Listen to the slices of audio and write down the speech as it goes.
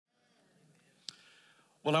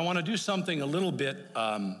Well, I want to do something a little bit,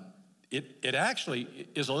 it actually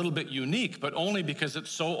is a little bit unique, but only because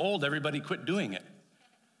it's so old, everybody quit doing it.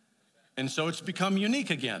 And so it's become unique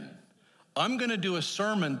again. I'm going to do a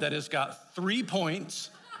sermon that has got 3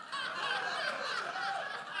 points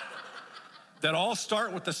that all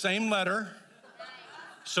start with the same letter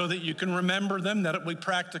so that you can remember them, that it will be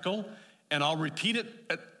practical. And I'll repeat it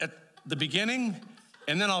at the beginning,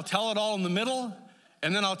 and then I'll tell it all in the middle,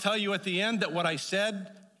 and then I'll tell you at the end that what I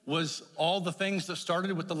said was all the things that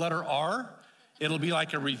started with the letter R. It'll be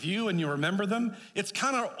like a review and you remember them. It's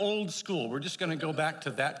kind of old school. We're just gonna go back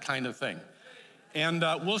to that kind of thing. And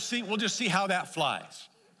we'll just see how that flies.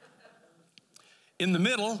 In the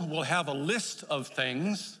middle, we'll have a list of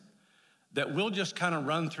things that we'll just kind of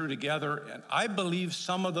run through together. And I believe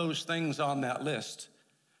some of those things on that list,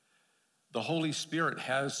 the Holy Spirit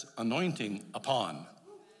has anointing upon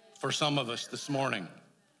for some of us this morning.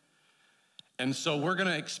 And so we're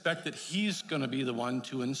gonna expect that he's gonna be the one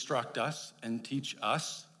to instruct us and teach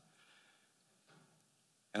us.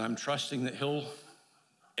 And I'm trusting that he'll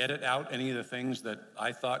edit out any of the things that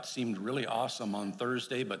I thought seemed really awesome on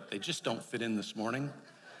Thursday, but they just don't fit in this morning.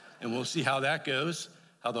 And we'll see how that goes,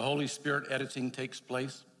 how the Holy Spirit editing takes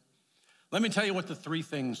place. Let me tell you what the 3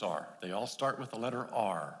 things are. They all start with the letter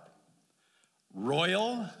R.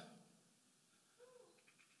 Royal,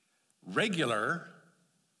 regular,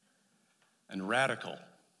 and radical.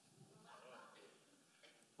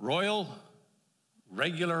 Royal,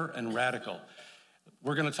 regular, and radical.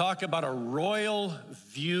 We're going to talk about a royal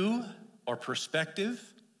view or perspective,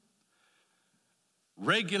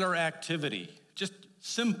 regular activity, just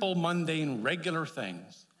simple, mundane, regular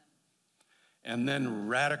things, and then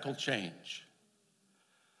radical change.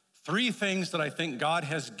 3 things that I think God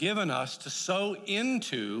has given us to sow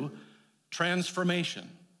into transformation.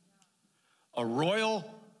 A royal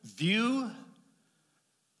view,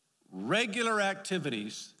 regular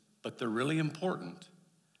activities, but they're really important,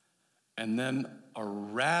 and then a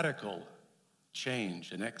radical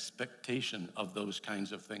change, an expectation of those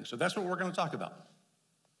kinds of things. So that's what we're going to talk about.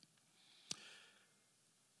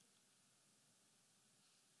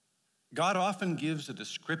 God often gives a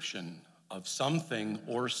description of something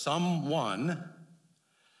or someone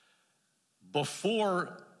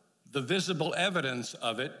before the visible evidence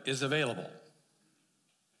of it is available.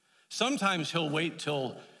 Sometimes he'll wait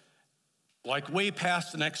till like way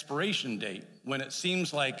past an expiration date when it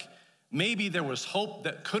seems like maybe there was hope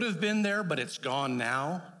that could have been there, but it's gone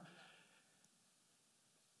now.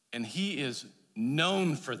 And he is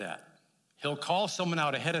known for that. He'll call someone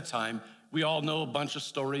out ahead of time. We all know a bunch of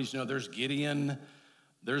stories. There's Gideon,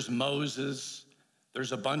 there's Moses,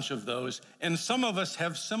 there's a bunch of those. And some of us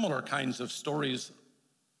have similar kinds of stories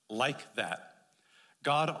like that.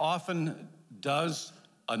 God often does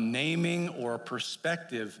a naming or a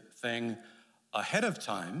perspective thing ahead of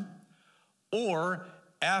time, or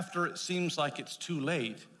after it seems like it's too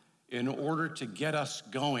late, in order to get us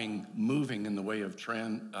going, moving in the way of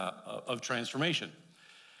transformation.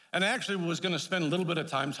 And I actually was going to spend a little bit of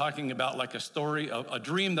time talking about like a story, a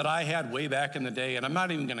dream that I had way back in the day, and I'm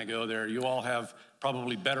not even going to go there. You all have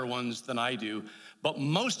probably better ones than I do, but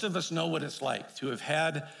most of us know what it's like to have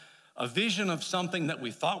had a vision of something that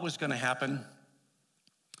we thought was going to happen,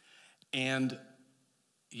 and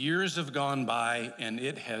years have gone by, and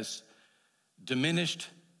it has diminished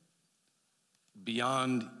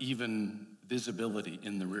beyond even visibility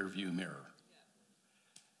in the rearview mirror.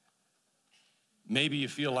 Maybe you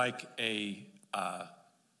feel like a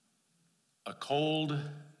cold,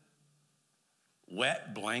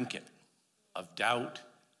 wet blanket of doubt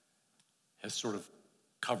has sort of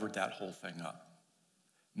covered that whole thing up.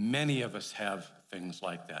 Many of us have things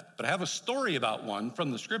like that. But I have a story about one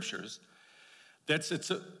from the scriptures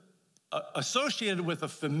it's associated with a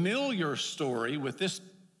familiar story with this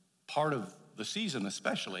part of the season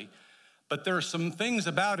especially, but there are some things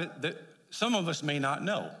about it that some of us may not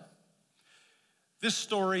know. This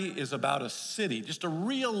story is about a city, just a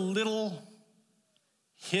real little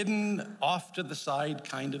hidden off to the side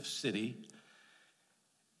kind of city.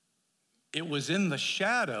 It was in the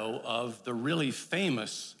shadow of the really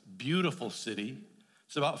famous, beautiful city.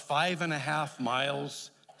 It's about 5.5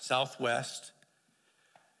 miles southwest.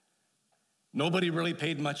 Nobody really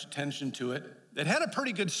paid much attention to it. It had a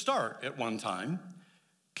pretty good start at one time.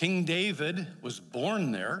 King David was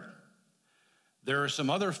born there. There are some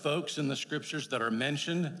other folks in the scriptures that are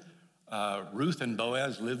mentioned. Ruth and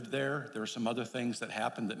Boaz lived there. There are some other things that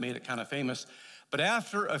happened that made it kind of famous. But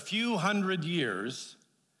after a few hundred years,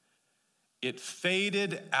 it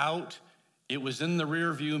faded out. It was in the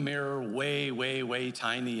rearview mirror, way, way, way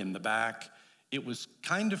tiny in the back. It was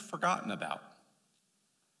kind of forgotten about.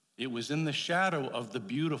 It was in the shadow of the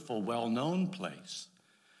beautiful, well-known place.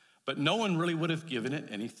 But no one really would have given it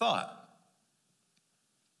any thought.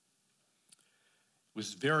 It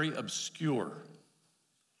was very obscure.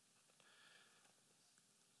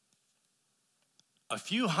 A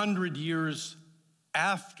few hundred years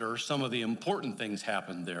after some of the important things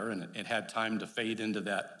happened there, and it had time to fade into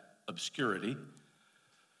that obscurity,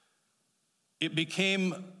 it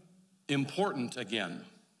became important again.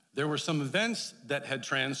 There were some events that had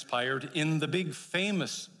transpired in the big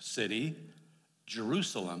famous city,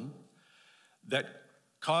 Jerusalem, that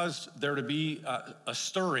caused there to be a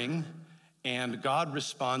stirring, and God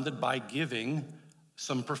responded by giving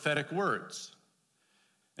some prophetic words.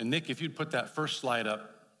 And Nick, if you'd put that first slide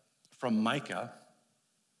up from Micah,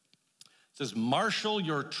 it says, "Marshal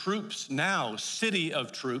your troops now, city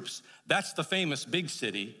of troops." That's the famous big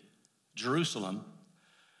city, Jerusalem.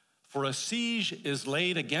 "For a siege is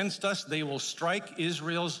laid against us. They will strike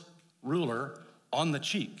Israel's ruler on the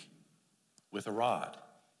cheek with a rod."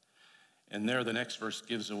 And there the next verse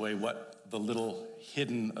gives away what the little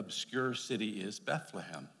hidden, obscure city is,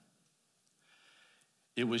 Bethlehem.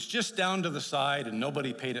 It was just down to the side and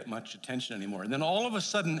nobody paid it much attention anymore. And then all of a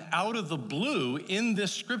sudden, out of the blue, in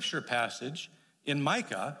this scripture passage in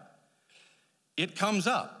Micah, it comes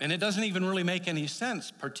up, and it doesn't even really make any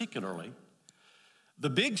sense particularly. The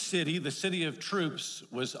big city, the city of troops,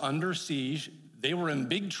 was under siege. They were in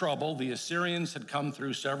big trouble. The Assyrians had come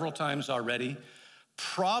through several times already.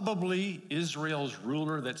 Probably Israel's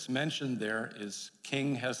ruler that's mentioned there is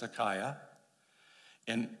King Hezekiah.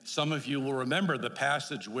 And some of you will remember the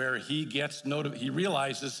passage where he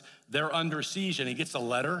realizes they're under siege and he gets a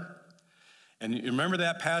letter. And you remember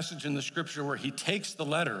that passage in the scripture where he takes the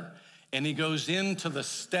letter and he goes into the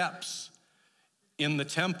steps in the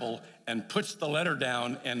temple and puts the letter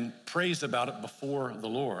down and prays about it before the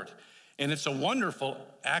Lord. And it's a wonderful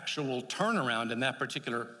actual turnaround in that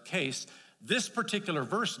particular case. This particular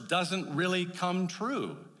verse doesn't really come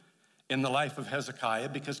true in the life of Hezekiah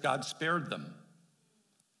because God spared them.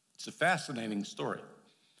 It's a fascinating story.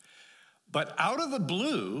 But out of the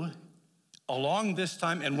blue, along this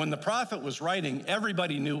time, and when the prophet was writing,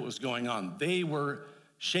 everybody knew what was going on. They were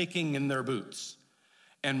shaking in their boots.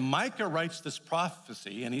 And Micah writes this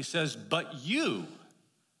prophecy, and he says, "But you,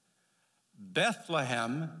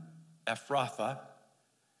 Bethlehem Ephrathah,"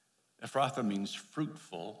 Ephrathah means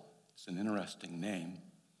fruitful. It's an interesting name.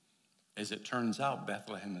 As it turns out,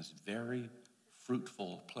 Bethlehem is a very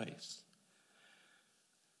fruitful place.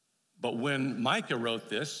 But when Micah wrote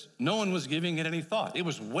this, no one was giving it any thought. It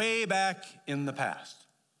was way back in the past.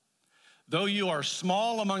 "Though you are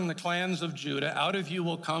small among the clans of Judah, out of you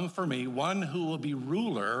will come for me one who will be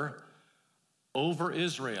ruler over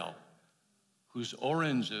Israel, whose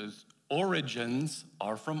origins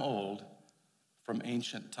are from old, from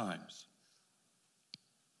ancient times."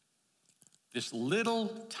 This little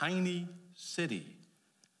tiny city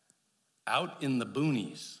out in the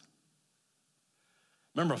boonies.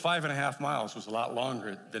 Remember, 5.5 miles was a lot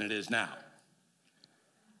longer than it is now.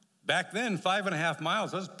 Back then, 5.5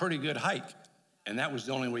 miles, that was a pretty good hike. And that was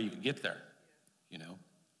the only way you could get there, you know.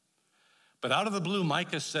 But out of the blue,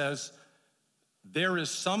 Micah says, there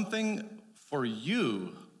is something for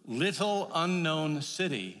you, little unknown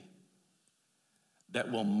city,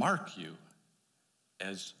 that will mark you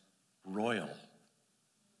as royal.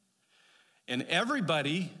 And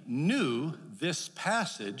everybody knew this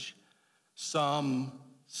passage some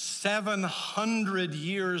 700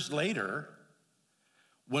 years later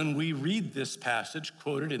when we read this passage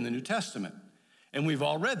quoted in the New Testament. And we've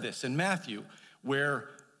all read this in Matthew, where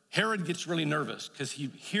Herod gets really nervous because he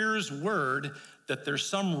hears word that there's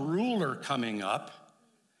some ruler coming up,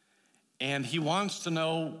 and he wants to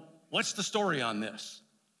know, what's the story on this?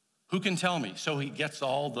 Who can tell me? So he gets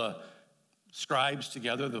all the scribes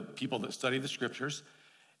together, the people that study the scriptures,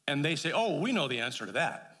 and they say, oh, we know the answer to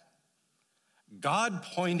that. God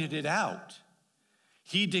pointed it out.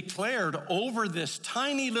 He declared over this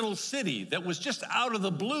tiny little city that was just out of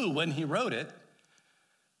the blue when he wrote it,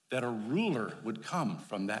 that a ruler would come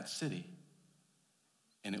from that city.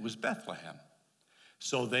 And it was Bethlehem.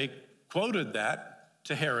 So they quoted that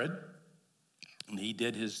to Herod, and he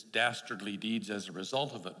did his dastardly deeds as a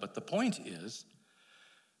result of it. But the point is,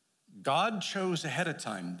 God chose ahead of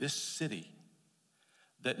time this city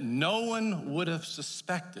that no one would have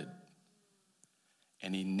suspected,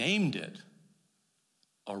 and he named it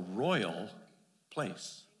a royal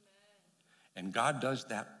place. And God does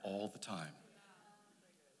that all the time.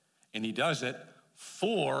 And he does it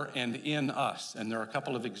for and in us. And there are a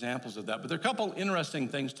couple of examples of that. But there are a couple interesting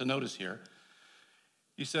things to notice here.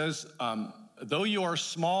 He says, though you are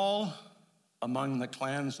small among the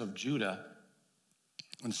clans of Judah.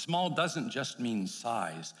 And small doesn't just mean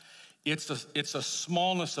size. It's a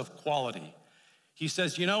smallness of quality. He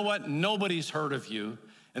says, you know what? Nobody's heard of you.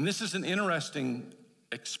 And this is an interesting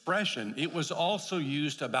expression. It was also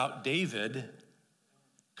used about David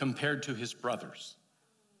compared to his brothers.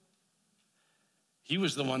 He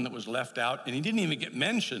was the one that was left out, and he didn't even get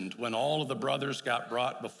mentioned when all of the brothers got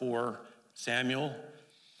brought before Samuel.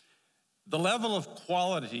 The level of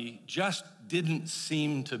quality just didn't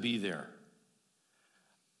seem to be there.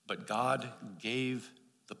 But God gave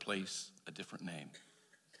the place a different name.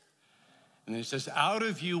 And he says, out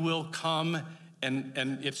of you will come, and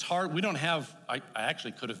it's hard, we don't have, I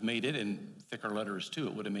actually could have made it in thicker letters too,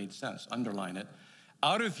 it would have made sense, underline it.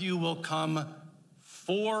 Out of you will come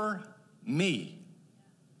for me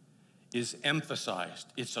is emphasized.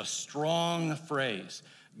 It's a strong phrase.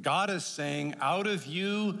 God is saying, out of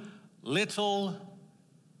you, little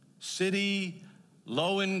city,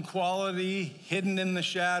 low in quality, hidden in the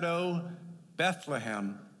shadow,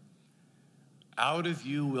 Bethlehem, out of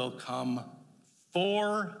you will come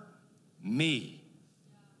for me.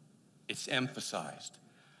 It's emphasized.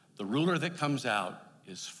 The ruler that comes out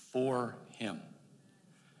is for him.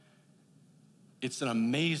 It's an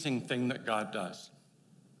amazing thing that God does.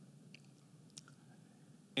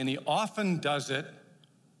 And he often does it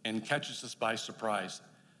and catches us by surprise.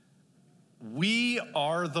 We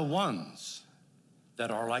are the ones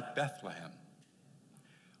that are like Bethlehem.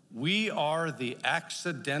 We are the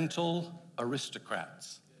accidental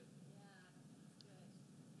aristocrats.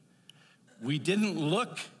 We didn't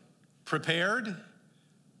look prepared,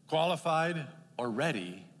 qualified, or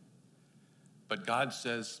ready, but God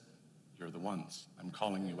says, you're the ones. I'm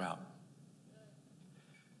calling you out.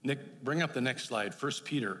 Nick, bring up the next slide, 1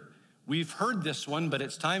 Peter. We've heard this one, but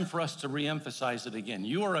it's time for us to reemphasize it again.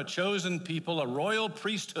 You are a chosen people, a royal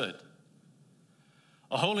priesthood,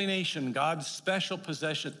 a holy nation, God's special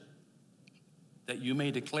possession, that you may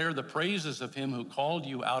declare the praises of him who called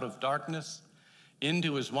you out of darkness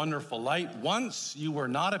into his wonderful light. Once you were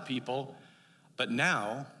not a people, but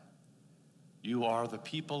now you are the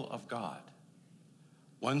people of God.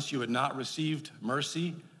 Once you had not received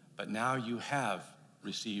mercy, but now you have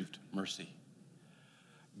received mercy.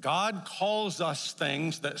 God calls us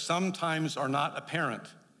things that sometimes are not apparent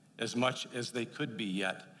as much as they could be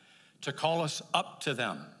yet, to call us up to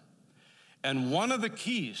them. And one of the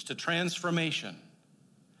keys to transformation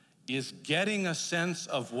is getting a sense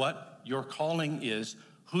of what your calling is,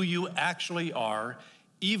 who you actually are,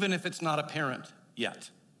 even if it's not apparent yet,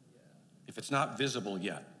 if it's not visible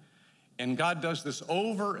yet. And God does this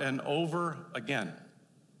over and over again.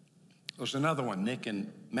 There's another one, Nick,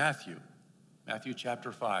 in Matthew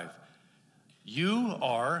chapter 5. You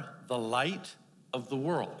are the light of the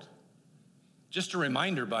world. Just a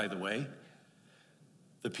reminder, by the way,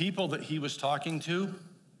 the people that he was talking to,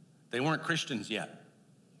 they weren't Christians yet.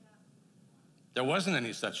 There wasn't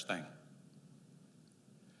any such thing.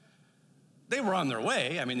 They were on their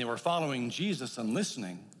way. I mean, they were following Jesus and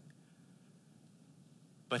listening.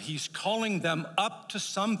 But he's calling them up to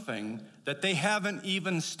something that they haven't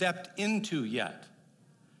even stepped into yet.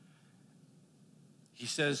 He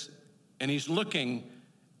says, and he's looking,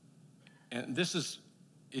 and it's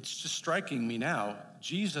just striking me now,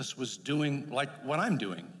 Jesus was doing like what I'm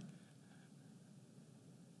doing.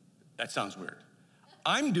 That sounds weird.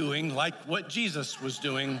 I'm doing like what Jesus was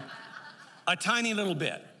doing a tiny little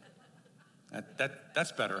bit.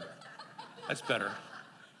 That's better. That's better.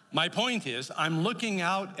 My point is, I'm looking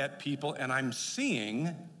out at people and I'm seeing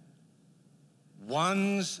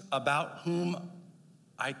ones about whom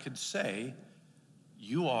I could say,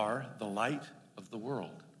 you are the light of the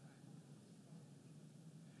world.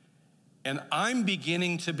 And I'm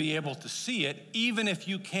beginning to be able to see it, even if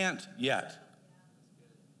you can't yet.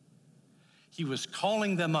 He was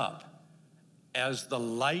calling them up as the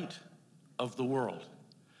light of the world.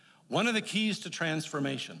 One of the keys to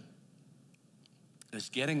transformation is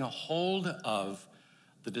getting a hold of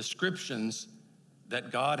the descriptions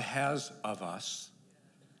that God has of us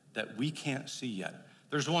that we can't see yet.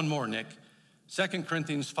 There's one more, Nick. 2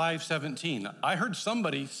 Corinthians 5:17. I heard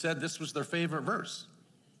somebody said this was their favorite verse.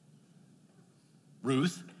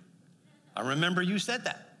 Ruth, I remember you said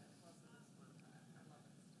that.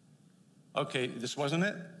 Okay, this wasn't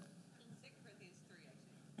it? 2 Corinthians 3,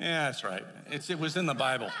 I think. Yeah, that's right. It was in the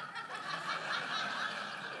Bible.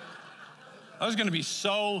 I was going to be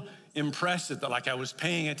so impressed that like I was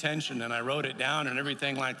paying attention and I wrote it down and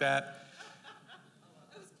everything like that.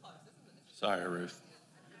 It was close, isn't it? Sorry, Ruth.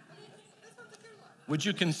 This one's a good one. Would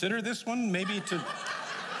you consider this one maybe to...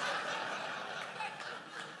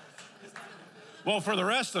 Well, for the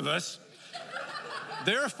rest of us,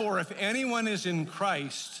 Therefore, if anyone is in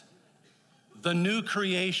Christ, the new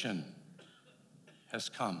creation has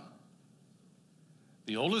come.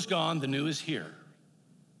 The old is gone, the new is here.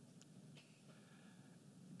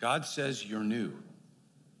 God says you're new.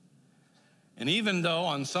 And even though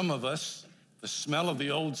on some of us, the smell of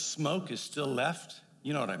the old smoke is still left,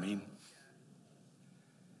 you know what I mean?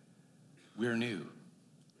 We're new.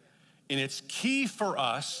 And it's key for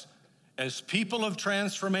us as people of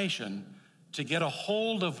transformation to get a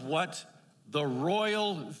hold of what the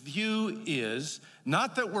royal view is,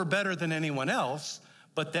 not that we're better than anyone else,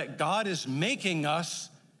 but that God is making us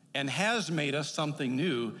and has made us something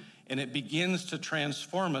new, and it begins to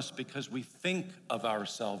transform us because we think of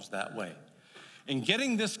ourselves that way. In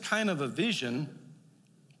getting this kind of a vision,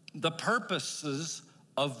 the purposes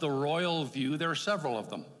of the royal view, there are several of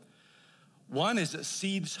them. One is it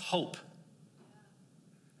seeds hope.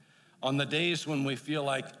 On the days when we feel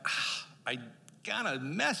like, I kind of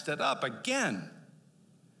messed it up again,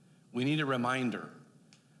 we need a reminder.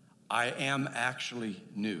 I am actually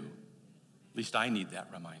new. At least I need that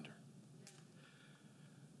reminder.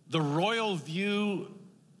 The royal view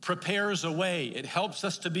prepares a way. It helps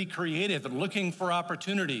us to be creative and looking for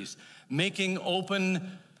opportunities, making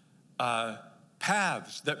open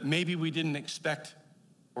paths that maybe we didn't expect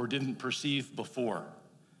or didn't perceive before.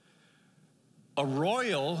 A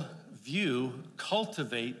royal view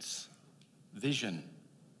cultivates vision.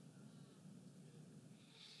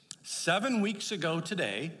 7 weeks ago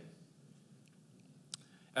today,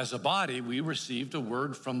 as a body, we received a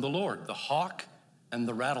word from the Lord, the hawk and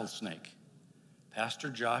the rattlesnake. Pastor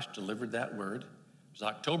Josh delivered that word. It was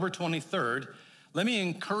October 23rd. Let me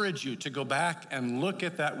encourage you to go back and look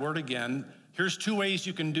at that word again. Here's 2 ways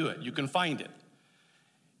you can do it. You can find it.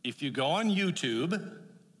 If you go on YouTube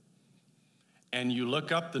and you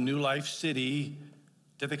look up the New Life City,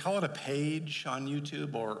 did they call it a page on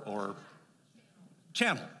YouTube or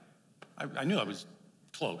channel? I knew I was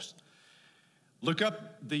close. Look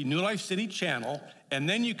up the New Life City channel, and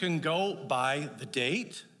then you can go by the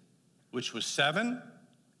date, which was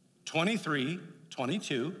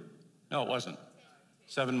 7/23/22. No, it wasn't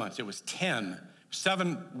 7 months. It was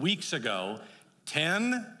 7 weeks ago.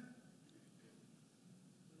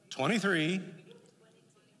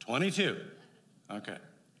 10/23/22. Okay.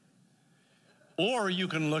 Or you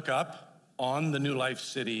can look up on the New Life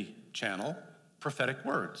City channel, prophetic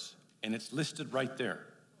words, and it's listed right there.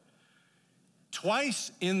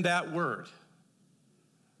 Twice in that word,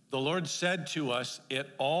 the Lord said to us, it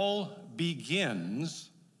all begins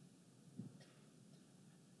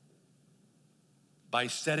by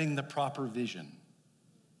setting the proper vision.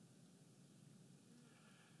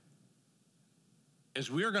 As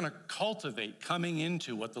we are going to cultivate coming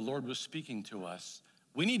into what the Lord was speaking to us,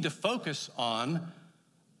 we need to focus on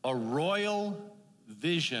a royal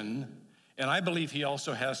vision. And I believe he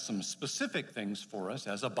also has some specific things for us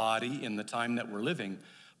as a body in the time that we're living.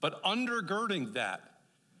 But undergirding that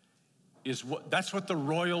is that's what the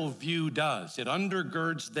royal view does. It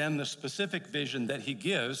undergirds then the specific vision that he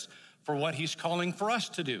gives for what he's calling for us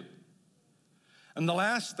to do. And the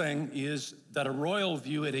last thing is that a royal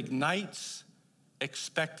view, it ignites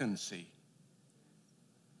expectancy.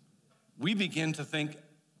 We begin to think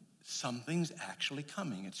something's actually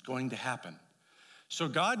coming. It's going to happen. So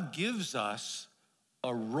God gives us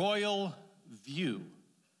a royal view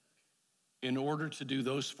in order to do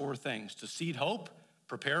those 4 things: to seed hope,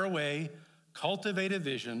 prepare a way, cultivate a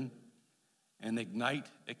vision, and ignite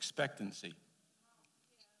expectancy.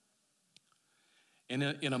 In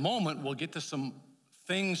a moment, we'll get to some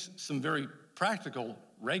things, some very practical,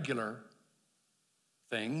 regular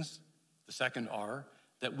things, the second R,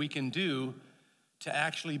 that we can do to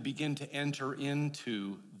actually begin to enter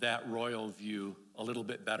into that royal view a little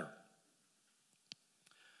bit better.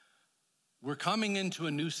 We're coming into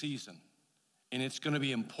a new season, and it's going to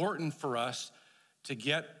be important for us to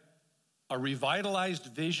get a revitalized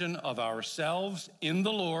vision of ourselves in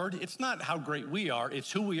the Lord. It's not how great we are,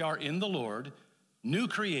 it's who we are in the Lord, new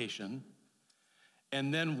creation.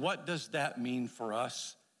 And then what does that mean for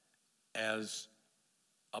us as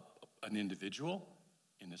an individual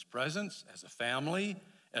in his presence, as a family,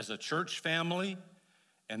 as a church family,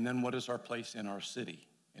 and then what is our place in our city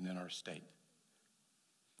and in our state?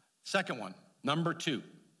 Second one, number 2.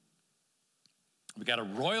 We got a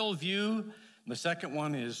royal view, and the second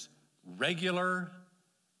one is regular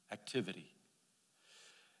activity.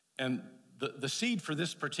 And the seed for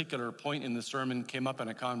this particular point in the sermon came up in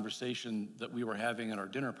a conversation that we were having in our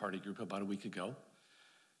dinner party group about a week ago.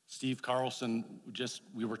 Steve Carlson,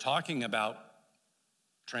 we were talking about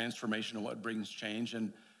transformation and what brings change,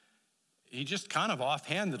 and he just kind of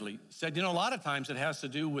offhandedly said, a lot of times it has to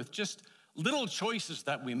do with just little choices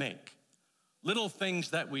that we make, little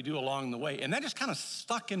things that we do along the way. And that just kind of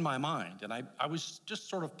stuck in my mind. And I was just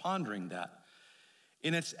sort of pondering that.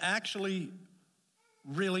 And it's actually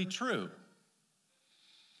really true.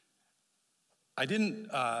 I didn't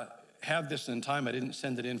have this in time. I didn't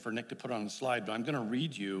send it in for Nick to put on the slide, but I'm going to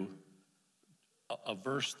read you a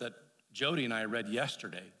verse that Jody and I read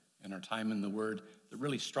yesterday in our time in the Word that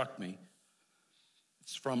really struck me.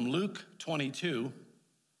 It's from Luke 22,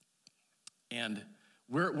 and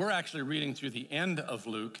we're actually reading through the end of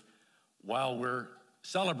Luke while we're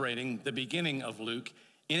celebrating the beginning of Luke.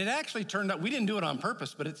 And it actually turned out, we didn't do it on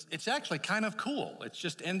purpose, but it's actually kind of cool. It's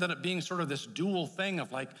just ended up being sort of this dual thing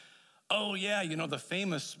of like, oh yeah, the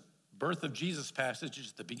famous birth of Jesus passage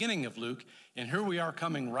is the beginning of Luke, and here we are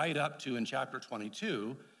coming right up to, in chapter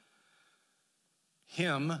 22,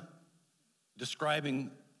 him describing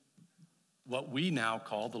what we now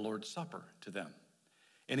call the Lord's Supper to them.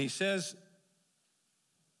 And he says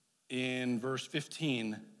in verse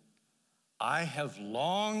 15, I have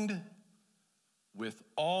longed with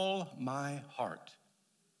all my heart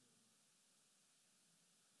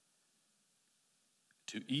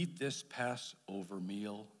to eat this Passover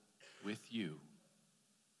meal with you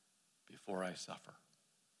before I suffer.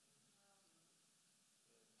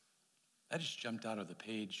 That just jumped out of the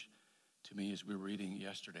page to me as we were reading it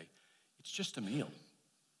yesterday. It's just a meal.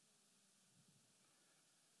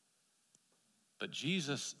 But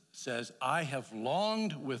Jesus says, I have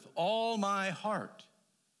longed with all my heart.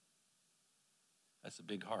 That's a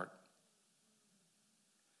big heart.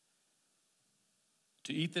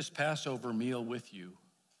 To eat this Passover meal with you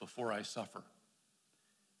before I suffer.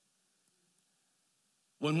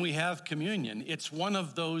 When we have communion, it's one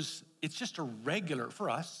of those, it's just a regular,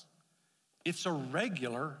 for us, it's a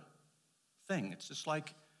regular thing. It's just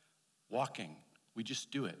like walking. We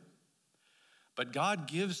just do it. But God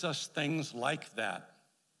gives us things like that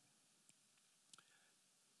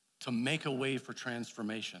to make a way for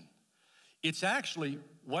transformation. It's actually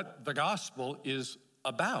what the gospel is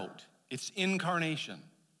about. It's incarnation.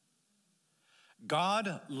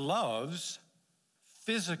 God loves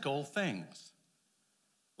physical things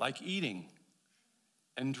like eating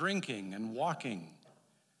and drinking and walking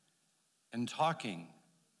and talking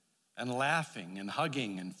and laughing and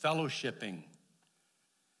hugging and fellowshipping,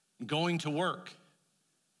 going to work,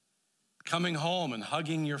 coming home and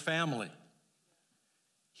hugging your family.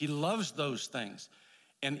 He loves those things.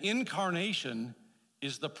 And incarnation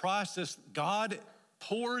is the process God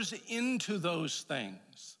pours into those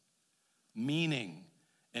things meaning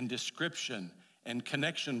and description and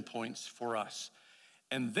connection points for us.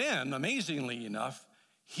 And then, amazingly enough,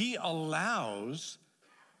 he allows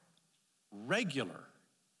regular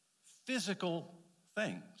physical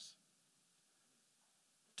things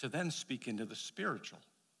to then speak into the spiritual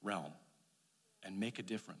realm and make a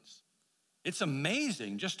difference. It's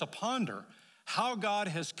amazing just to ponder how God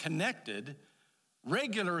has connected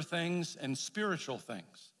regular things and spiritual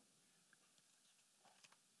things.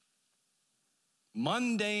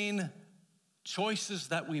 Mundane choices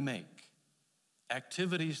that we make,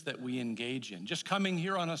 activities that we engage in. Just coming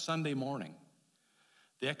here on a Sunday morning,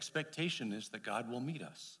 the expectation is that God will meet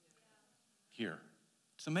us here.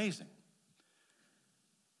 It's amazing.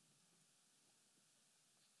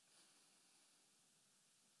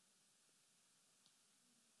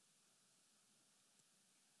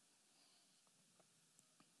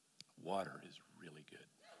 Water is really good.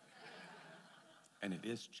 And it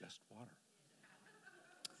is just water.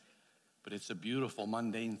 But it's a beautiful,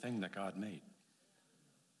 mundane thing that God made.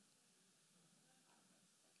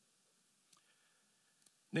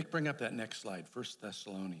 Nick, bring up that next slide, 1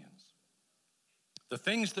 Thessalonians. The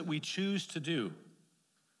things that we choose to do,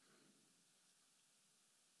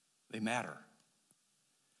 they matter.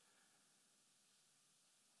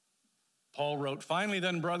 Paul wrote, finally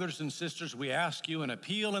then, brothers and sisters, we ask you and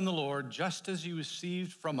appeal in the Lord, just as you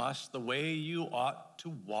received from us the way you ought to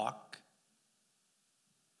walk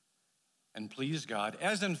and please God,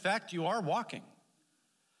 as in fact you are walking,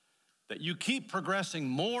 that you keep progressing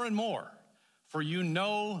more and more, for you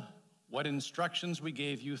know what instructions we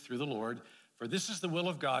gave you through the Lord, for this is the will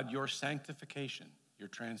of God, your sanctification, your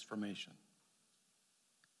transformation.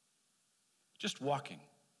 Just walking.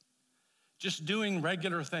 Just doing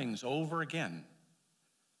regular things over again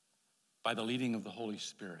by the leading of the Holy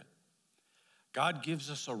Spirit. God gives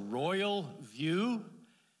us a royal view,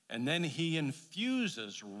 and then he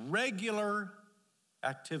infuses regular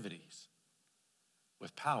activities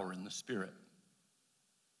with power in the Spirit.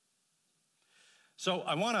 So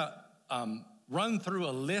I want to run through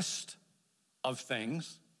a list of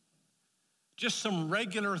things Just some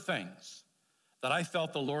regular things that I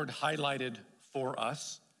felt the Lord highlighted for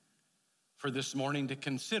us for this morning to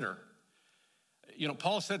consider. You know,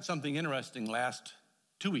 Paul said something interesting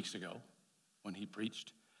 2 weeks ago when he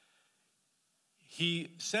preached. He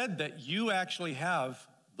said that you actually have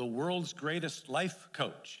the world's greatest life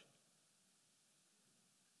coach.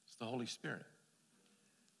 It's the Holy Spirit.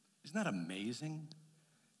 Isn't that amazing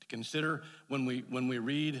to consider? When we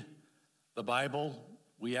read the Bible,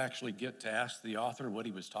 we actually get to ask the author what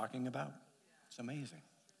he was talking about. It's amazing.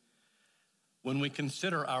 When we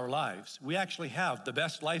consider our lives, we actually have the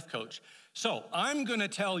best life coach. So I'm going to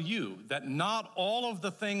tell you that not all of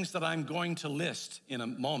the things that I'm going to list in a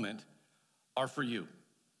moment are for you.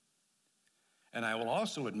 And I will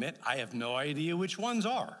also admit I have no idea which ones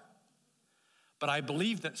are. But I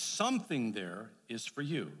believe that something there is for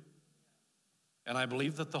you. And I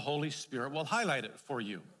believe that the Holy Spirit will highlight it for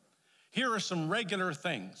you. Here are some regular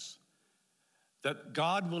things that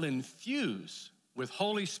God will infuse with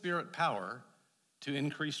Holy Spirit power to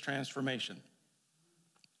increase transformation.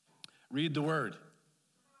 Read the Word.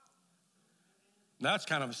 That's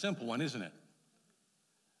kind of a simple one, isn't it?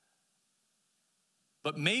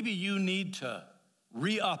 But maybe you need to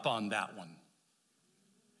re-up on that one.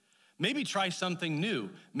 Maybe try something new,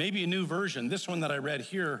 maybe a new version. This one that I read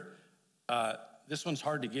here, this one's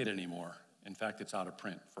hard to get anymore. In fact, it's out of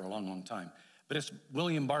print for a long, long time. But it's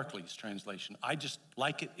William Barclay's translation. I just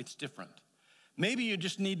like it, it's different. Maybe you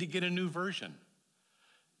just need to get a new version.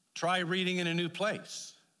 Try reading in a new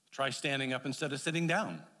place. Try standing up instead of sitting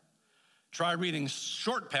down. Try reading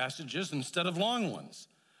short passages instead of long ones.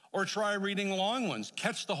 Or try reading long ones.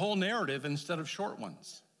 Catch the whole narrative instead of short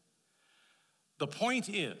ones. The point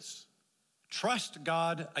is, trust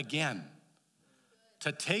God again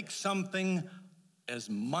to take something as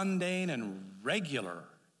mundane and regular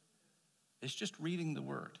as just reading the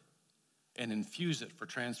Word and infuse it for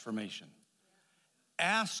transformation.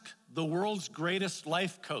 Ask the world's greatest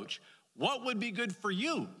life coach, what would be good for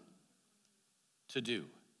you to do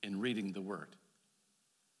in reading the Word?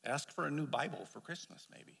 Ask for a new Bible for Christmas,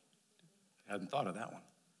 maybe. I hadn't thought of that one.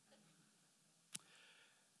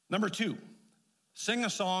 Number 2, sing a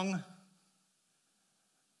song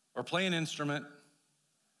or play an instrument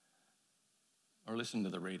or listen to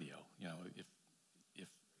the radio, you know, if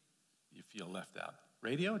you feel left out.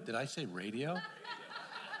 Radio? Did I say radio?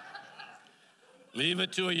 Leave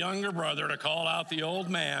it to a younger brother to call out the old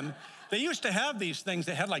man. They used to have these things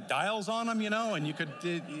that had like dials on them, you know, and you could,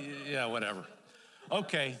 yeah, whatever.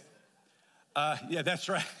 Okay. Yeah, that's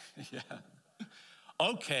right. Yeah.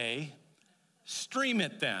 Okay. Stream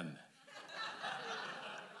it then.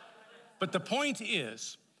 But the point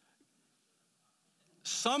is,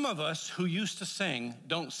 some of us who used to sing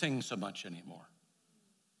don't sing so much anymore.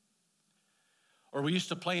 Or we used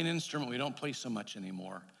to play an instrument, we don't play so much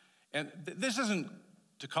anymore. And this isn't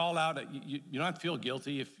to call out, you don't feel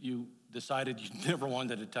guilty if you decided you never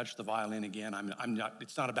wanted to touch the violin again. I'm not,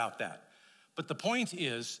 it's not about that. But the point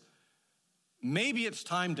is, maybe it's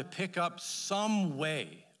time to pick up some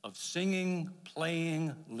way of singing,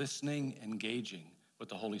 playing, listening, engaging with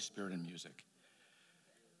the Holy Spirit in music.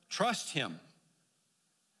 Trust Him.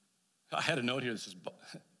 I had a note here that says,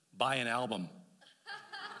 buy an album.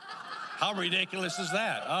 How ridiculous is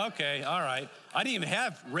that? Okay, all right. I didn't even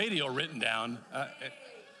have radio written down.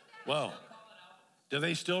 Whoa. Do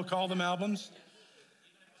they still call them albums?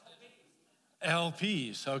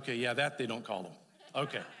 LPs. Okay, yeah, that they don't call them.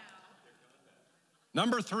 Okay.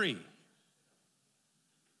 Number 3,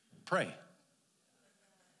 pray.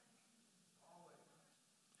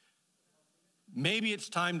 Maybe it's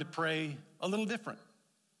time to pray a little different.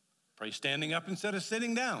 Pray standing up instead of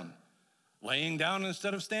sitting down. Laying down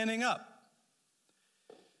instead of standing up.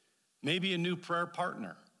 Maybe a new prayer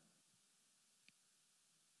partner.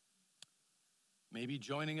 Maybe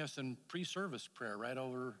joining us in pre-service prayer right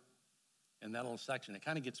over in that little section. It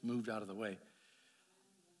kind of gets moved out of the way.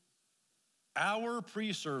 Our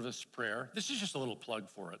pre-service prayer, this is just a little plug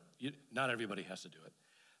for it. Not everybody has to do it.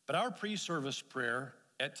 But our pre-service prayer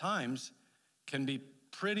at times can be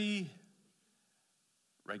pretty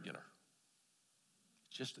regular.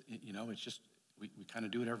 Just, you know, it's just, we kind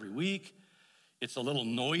of do it every week. It's a little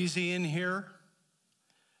noisy in here.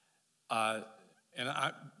 The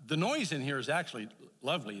noise in here is actually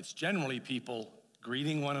lovely. It's generally people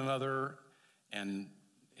greeting one another and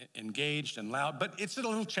engaged and loud, but it's a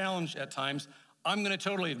little challenge at times. I'm going to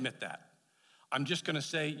totally admit that. I'm just going to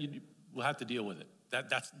say we'll have to deal with it.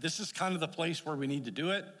 This is kind of the place where we need to do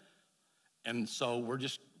it, and so we're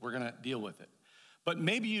going to deal with it. But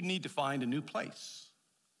maybe you need to find a new place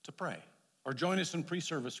to pray or join us in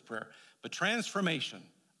pre-service prayer. But transformation,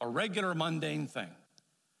 a regular mundane thing.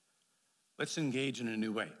 Let's engage in a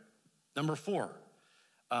new way. Number 4,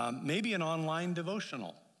 maybe an online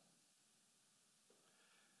devotional.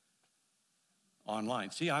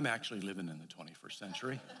 Online. See, I'm actually living in the 21st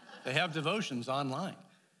century. They have devotions online.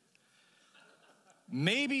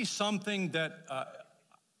 Maybe something that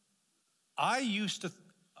I used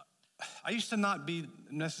to not be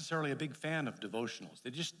necessarily a big fan of devotionals. They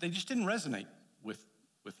just didn't resonate with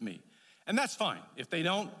me. And that's fine. If they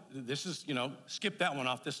don't, this is, skip that one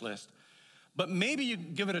off this list. But maybe you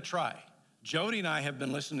give it a try. Jody and I have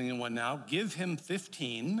been listening to one now. Give him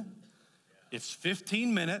 15. It's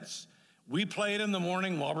 15 minutes. We play it in the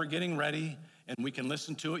morning while we're getting ready, and we can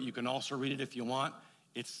listen to it. You can also read it if you want.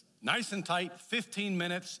 It's nice and tight, 15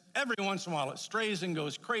 minutes. Every once in a while, it strays and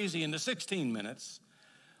goes crazy into 16 minutes.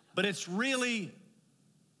 But it's really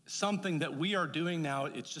something that we are doing now.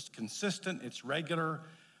 It's just consistent, it's regular,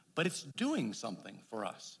 but it's doing something for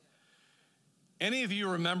us. Any of you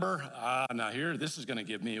remember, this is gonna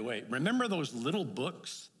give me away. Remember those little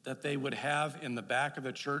books that they would have in the back of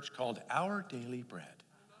the church called Our Daily Bread?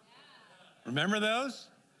 Remember those?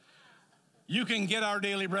 You can get Our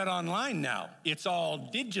Daily Bread online now. It's all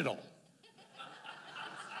digital.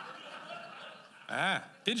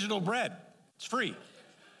 Digital bread, it's free.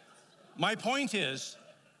 My point is,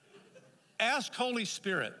 ask Holy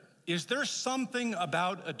Spirit, is there something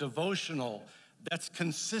about a devotional that's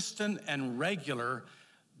consistent and regular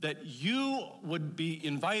that you would be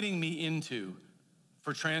inviting me into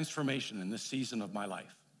for transformation in this season of my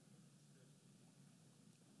life?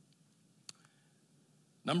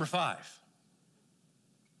 Number 5,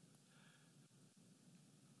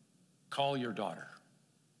 call your daughter.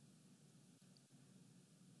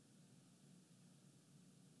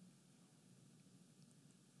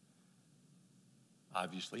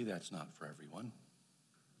 Obviously, that's not for everyone.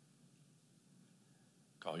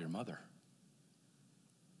 Call your mother.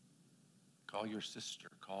 Call your sister.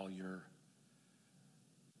 Call your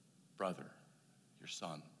brother, your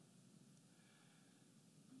son.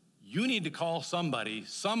 You need to call somebody.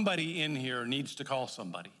 Somebody in here needs to call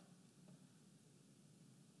somebody.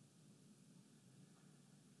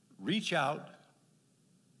 Reach out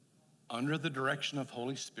under the direction of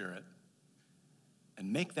Holy Spirit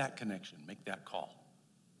and make that connection, make that call.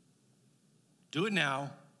 Do it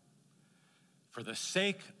now for the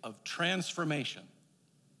sake of transformation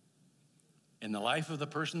in the life of the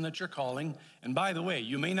person that you're calling. And by the way,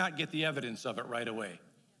 you may not get the evidence of it right away.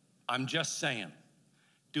 I'm just saying,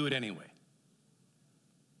 do it anyway.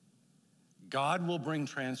 God will bring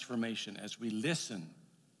transformation as we listen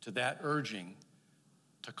to that urging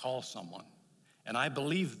to call someone. And I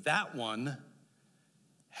believe that one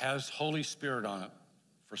has Holy Spirit on it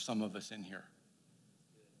for some of us in here.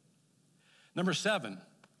 Number 7,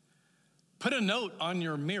 put a note on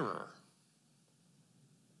your mirror.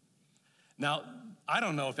 Now, I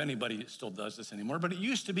don't know if anybody still does this anymore, but it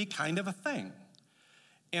used to be kind of a thing.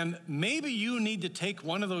 And maybe you need to take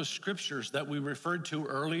one of those scriptures that we referred to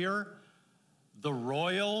earlier, the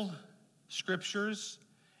royal scriptures,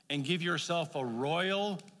 and give yourself a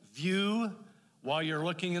royal view while you're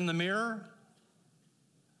looking in the mirror,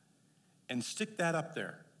 and stick that up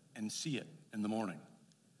there and see it in the morning.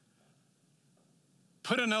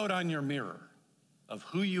 Put a note on your mirror of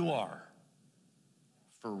who you are,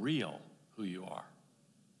 for real who you are,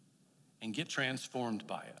 and get transformed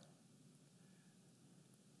by it.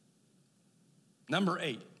 Number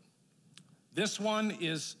 8, this one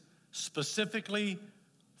is specifically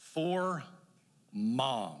for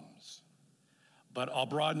moms, but I'll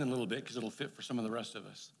broaden it a little bit because it'll fit for some of the rest of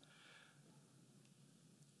us.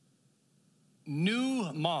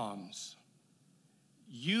 New moms,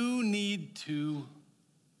 you need to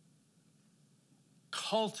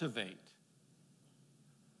cultivate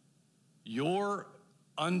your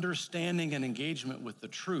understanding and engagement with the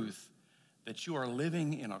truth that you are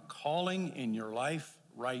living in a calling in your life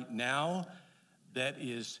right now that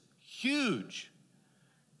is huge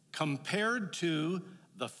compared to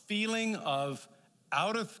the feeling of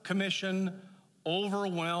out of commission,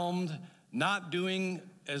 overwhelmed, not doing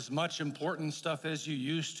as much important stuff as you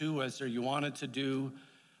used to, as you wanted to do,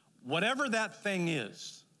 whatever that thing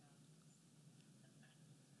is.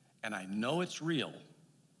 And I know it's real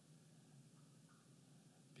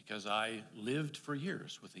because I lived for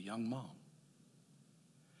years with a young mom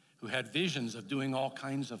who had visions of doing all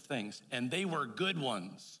kinds of things, and they were good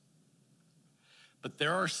ones. But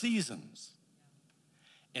there are seasons.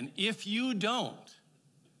 And if you don't,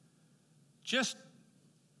 just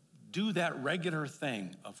do that regular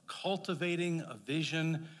thing of cultivating a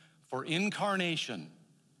vision for incarnation.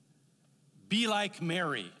 Be like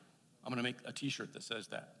Mary. I'm gonna make a t-shirt that says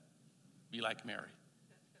that. Be like Mary.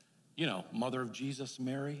 You know, Mother of Jesus,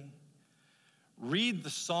 Mary. Read the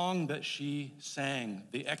song that she sang,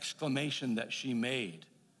 the exclamation that she made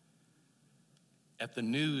at the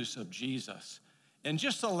news of Jesus. And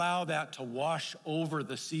just allow that to wash over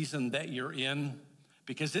the season that you're in,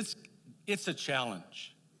 because it's a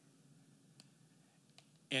challenge.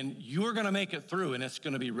 And you're gonna make it through, and it's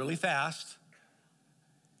gonna be really fast,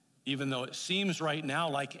 even though it seems right now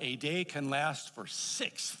like a day can last for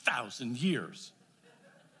 6,000 years.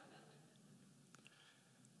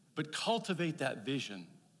 But cultivate that vision.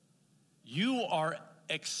 You are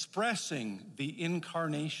expressing the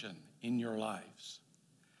incarnation in your lives.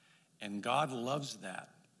 And God loves that.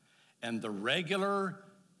 And the regular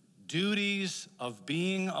duties of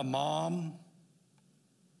being a mom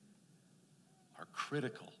are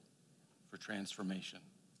critical for transformation.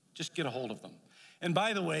 Just get a hold of them. And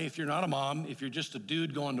by the way, if you're not a mom, if you're just a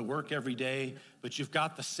dude going to work every day, but you've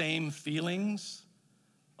got the same feelings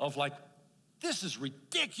of like, this is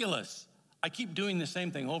ridiculous. I keep doing the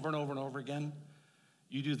same thing over and over and over again.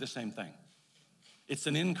 You do the same thing. It's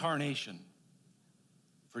an incarnation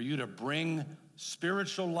for you to bring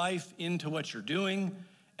spiritual life into what you're doing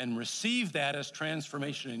and receive that as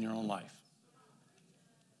transformation in your own life.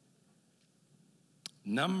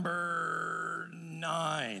 Number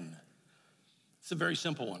 9. It's a very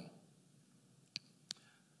simple one.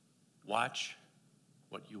 Watch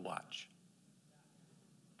what you watch.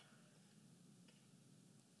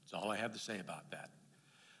 That's all I have to say about that.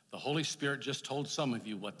 The Holy Spirit just told some of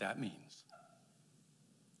you what that means.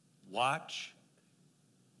 Watch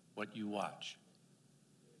what you watch.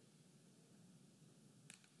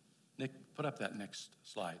 Nick, put up that next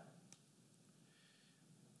slide.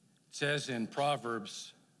 It says in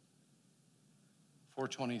Proverbs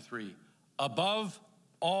 4:23, above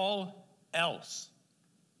all else.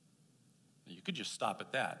 You could just stop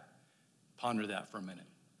at that. Ponder that for a minute.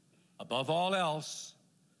 Above all else,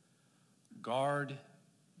 guard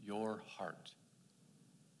your heart,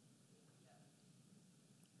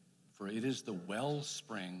 for it is the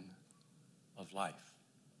wellspring of life.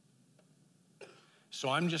 So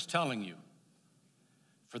I'm just telling you,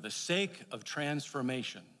 for the sake of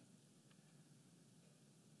transformation,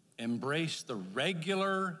 embrace the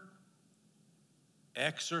regular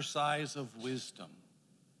exercise of wisdom.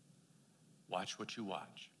 Watch what you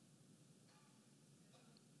watch.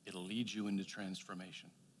 It'll lead you into transformation.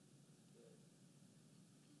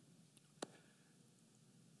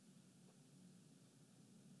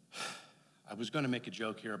 I was going to make a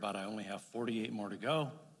joke here about I only have 48 more to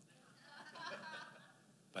go,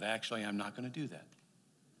 but actually I'm not going to do that.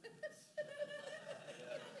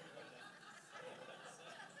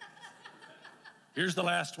 Here's the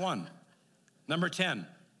last one. Number 10.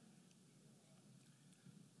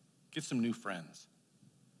 Get some new friends.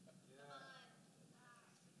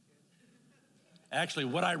 Actually,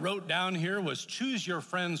 what I wrote down here was choose your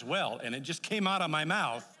friends well, and it just came out of my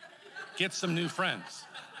mouth. Get some new friends.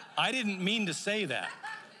 I didn't mean to say that.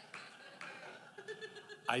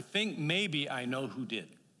 I think maybe I know who did.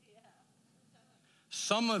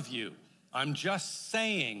 Some of you, I'm just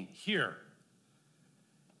saying here,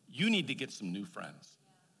 you need to get some new friends.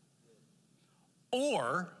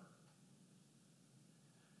 Or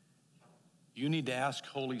you need to ask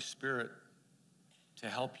Holy Spirit to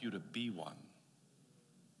help you to be one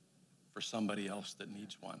for somebody else that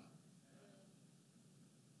needs one.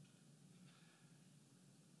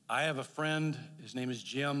 I have a friend, his name is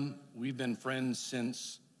Jim. We've been friends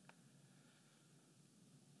since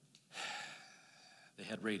they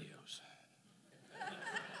had radios.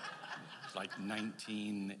 It's like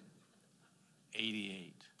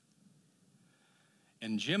 1988.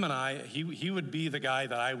 And Jim and I, he would be the guy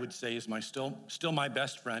that I would say is still my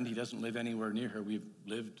best friend. He doesn't live anywhere near here. We've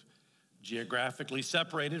lived geographically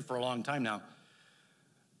separated for a long time now.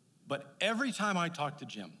 But every time I talk to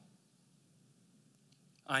Jim,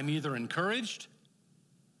 I'm either encouraged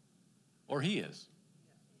or he is,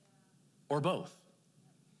 or both.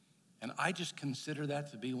 And I just consider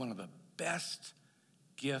that to be one of the best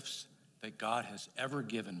gifts that God has ever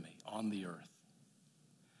given me on the earth.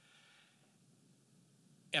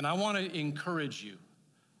 And I want to encourage you,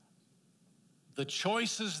 the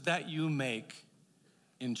choices that you make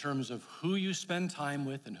in terms of who you spend time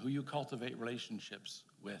with and who you cultivate relationships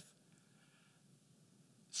with,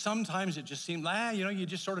 sometimes it just seems, you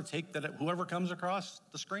just sort of take that whoever comes across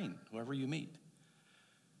the screen, whoever you meet.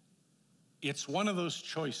 It's one of those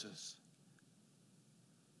choices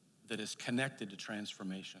that is connected to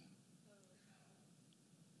transformation.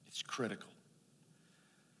 It's critical.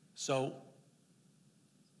 So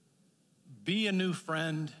be a new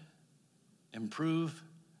friend, improve,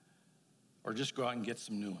 or just go out and get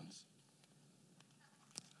some new ones.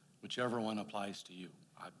 Whichever one applies to you.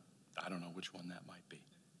 I don't know which one that might be.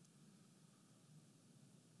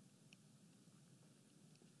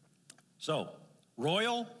 So,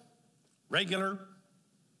 royal, regular,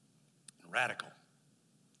 and radical.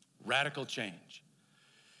 Radical change.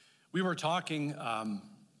 We were talking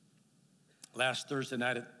last Thursday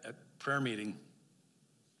night at prayer meeting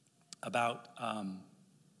about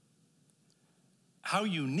how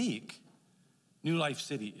unique New Life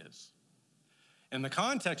City is. And the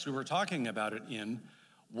context we were talking about it in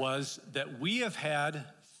was that we have had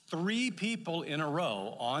 3 people in a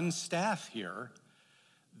row on staff here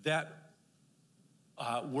that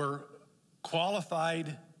were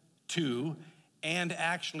qualified to and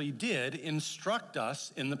actually did instruct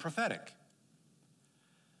us in the prophetic.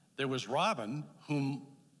 There was Robin, whom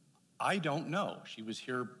I don't know. She was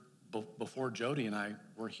here before Jody and I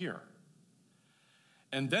were here.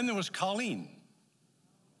 And then there was Colleen.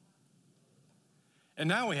 And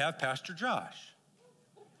now we have Pastor Josh.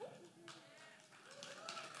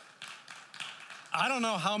 I don't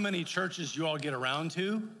know how many churches you all get around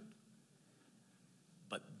to,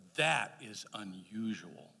 but that is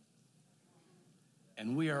unusual.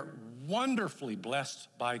 And we are wonderfully blessed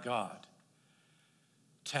by God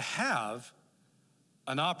to have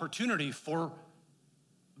an opportunity for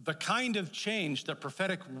the kind of change that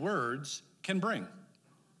prophetic words can bring.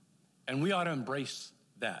 And we ought to embrace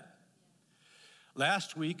that.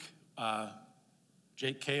 Last week,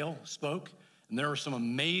 Jake Cale spoke, and there were some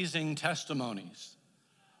amazing testimonies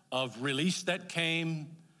of release that came,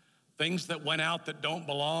 things that went out that don't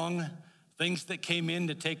belong, things that came in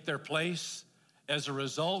to take their place as a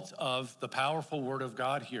result of the powerful word of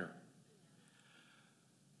God here.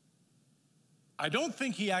 I don't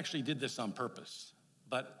think he actually did this on purpose,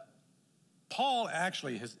 but Paul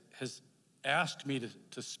actually has asked me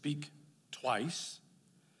to speak twice.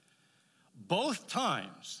 Both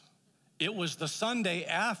times, it was the Sunday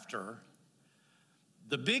after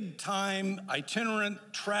the big time itinerant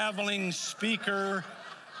traveling speaker,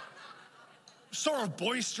 sort of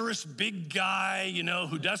boisterous big guy,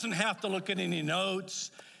 who doesn't have to look at any notes,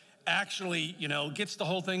 actually, gets the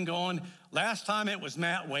whole thing going. Last time it was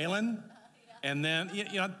Matt Whalen. And then,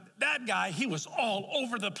 that guy, he was all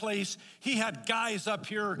over the place. He had guys up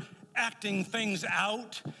here acting things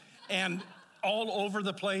out and all over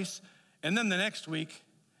the place. And then the next week,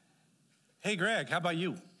 hey, Greg, how about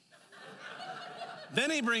you?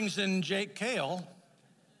 Then he brings in Jake Cale.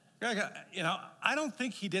 Greg, I don't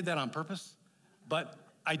think he did that on purpose, but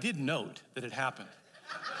I did note that it happened.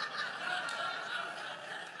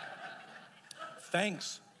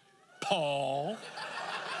 Thanks, Paul.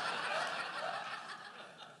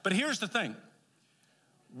 But here's the thing.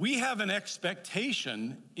 We have an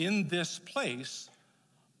expectation in this place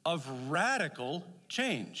of radical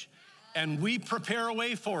change, and we prepare a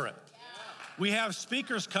way for it. We have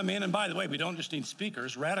speakers come in, and by the way, we don't just need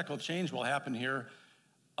speakers. Radical change will happen here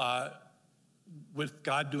with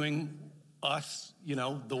God doing us,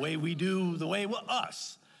 the way we do, the way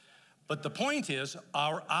us. But the point is,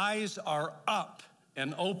 our eyes are up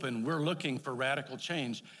and open. We're looking for radical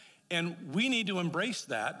change. And we need to embrace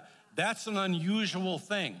that. That's an unusual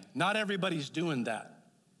thing. Not everybody's doing that.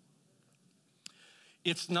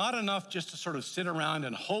 It's not enough just to sort of sit around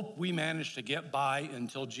and hope we manage to get by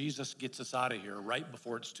until Jesus gets us out of here right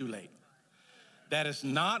before it's too late. That is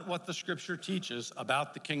not what the scripture teaches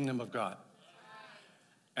about the kingdom of God.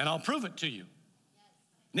 And I'll prove it to you.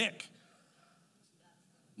 Nick,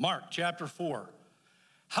 Mark chapter 4.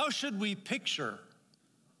 How should we picture?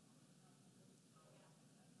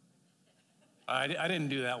 I didn't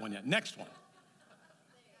do that one yet. Next one.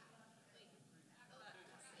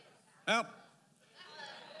 Well,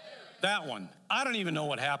 that one. I don't even know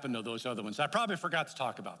what happened to those other ones. I probably forgot to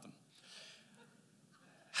talk about them.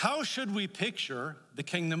 How should we picture the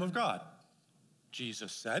kingdom of God?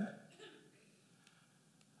 Jesus said.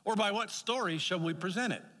 Or by what story shall we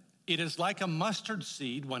present it? It is like a mustard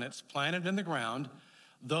seed when it's planted in the ground,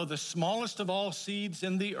 though the smallest of all seeds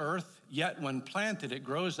in the earth, yet when planted, it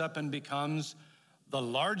grows up and becomes the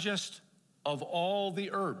largest of all the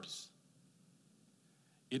herbs.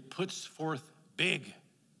 It puts forth big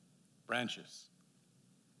branches,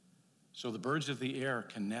 so the birds of the air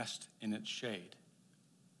can nest in its shade.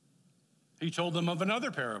 He told them of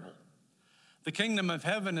another parable. The kingdom of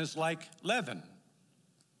heaven is like leaven,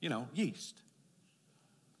 yeast,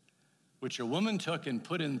 which a woman took and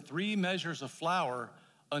put in 3 measures of flour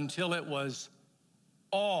until it was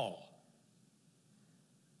all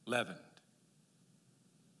leavened.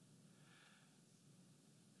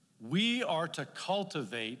 We are to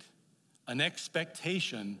cultivate an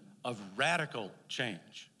expectation of radical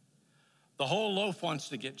change. The whole loaf wants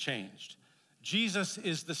to get changed. Jesus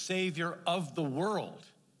is the Savior of the world.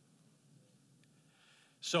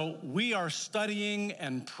 So we are studying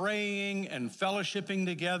and praying and fellowshipping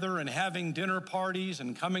together and having dinner parties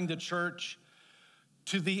and coming to church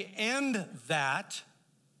to the end that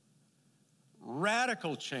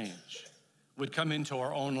radical change would come into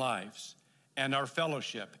our own lives and our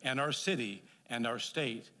fellowship and our city and our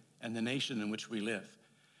state and the nation in which we live.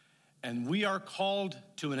 And we are called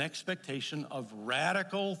to an expectation of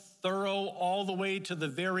radical, thorough, all the way to the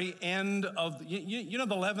very end of, you know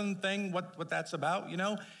the leaven thing, what that's about, you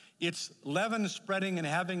know? It's leaven spreading and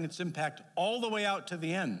having its impact all the way out to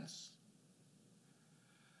the ends.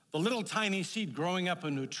 The little tiny seed growing up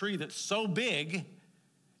into a tree that's so big,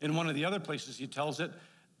 in one of the other places he tells it,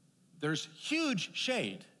 there's huge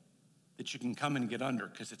shade that you can come and get under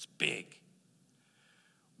because it's big.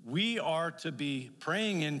 We are to be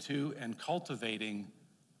praying into and cultivating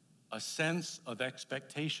a sense of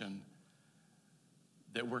expectation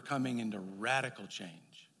that we're coming into radical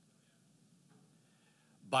change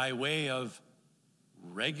by way of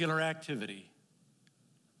regular activity,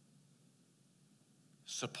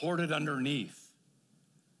 supported underneath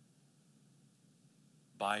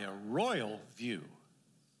by a royal view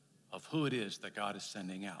of who it is that God is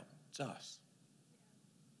sending out. It's us.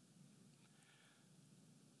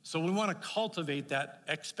 So we want to cultivate that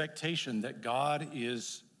expectation that God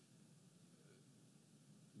is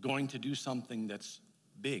going to do something that's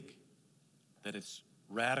big, that it's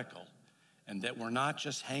radical, and that we're not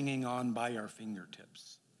just hanging on by our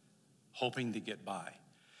fingertips, hoping to get by.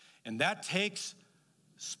 And that takes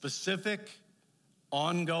specific,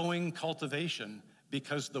 ongoing cultivation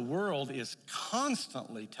because the world is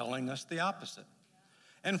constantly telling us the opposite.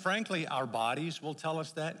 And frankly, our bodies will tell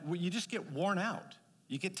us that. You just get worn out.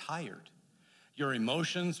 You get tired. Your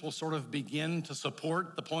emotions will sort of begin to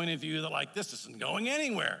support the point of view that, like, this isn't going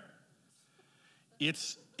anywhere.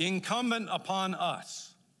 It's incumbent upon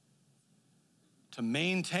us to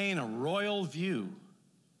maintain a royal view.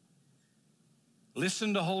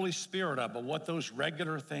 Listen to Holy Spirit about what those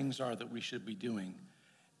regular things are that we should be doing,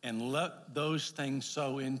 and let those things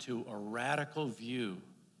sow into a radical view,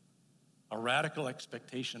 a radical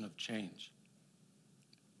expectation of change.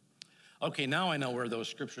 Okay, now I know where those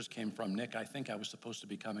scriptures came from, Nick. I think I was supposed to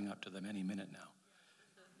be coming up to them any minute now.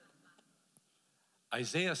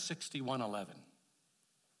 Isaiah 61:11.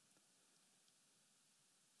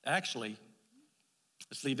 Actually,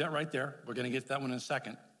 let's leave that right there. We're going to get to that one in a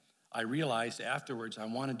second. I realized afterwards I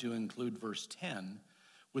wanted to include verse 10,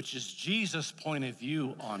 which is Jesus' point of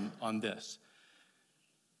view on this.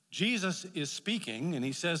 Jesus is speaking, and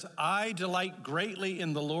he says, I delight greatly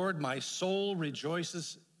in the Lord. My soul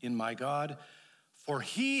rejoices in my God, for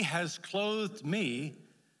he has clothed me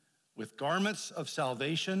with garments of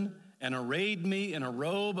salvation and arrayed me in a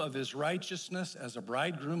robe of his righteousness, as a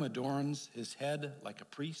bridegroom adorns his head like a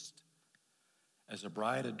priest, as a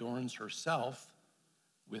bride adorns herself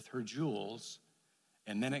with her jewels.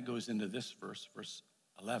 And then it goes into this verse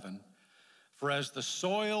 11. For as the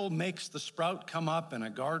soil makes the sprout come up and a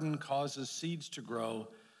garden causes seeds to grow,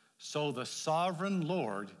 so the sovereign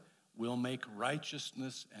Lord will make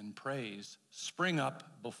righteousness and praise spring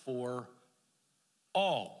up before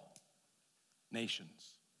all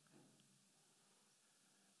nations.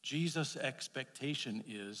 Jesus' expectation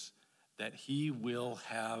is that he will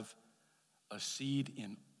have a seed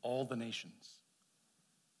in all the nations,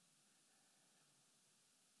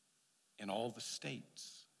 in all the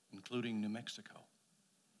states, including New Mexico,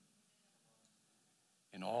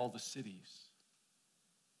 in all the cities,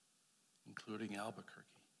 including Albuquerque.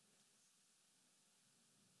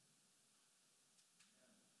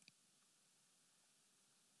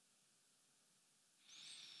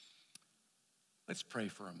 Let's pray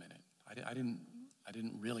for a minute. I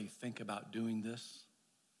didn't really think about doing this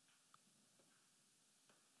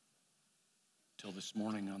till this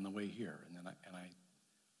morning on the way here, and I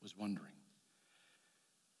was wondering.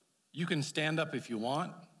 You can stand up if you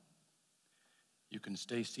want. You can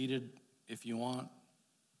stay seated if you want.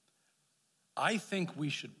 I think we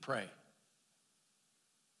should pray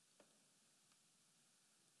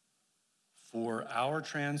for our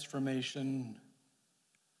transformation,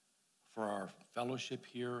 for our fellowship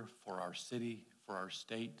here, for our city, for our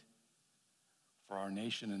state, for our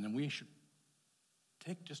nation, and then we should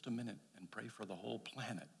take just a minute and pray for the whole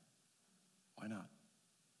planet. Why not?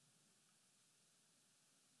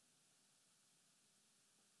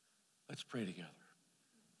 Let's pray together.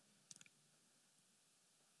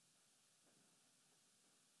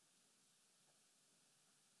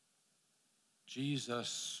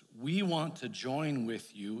 Jesus, we want to join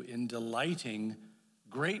with you in delighting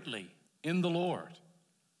greatly in the Lord,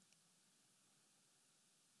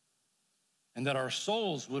 and that our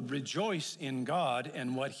souls would rejoice in God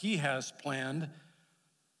and what he has planned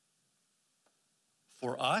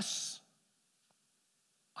for us.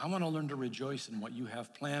 I want to learn to rejoice in what you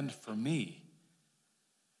have planned for me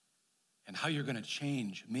and how you're going to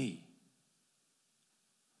change me.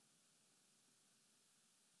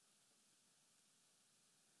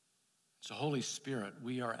 So, Holy Spirit,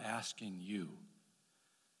 we are asking you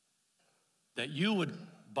that you would,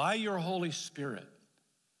 by your Holy Spirit,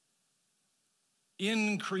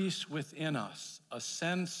 increase within us a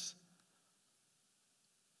sense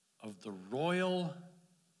of the royal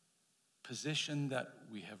position that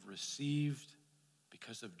we have received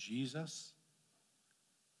because of Jesus,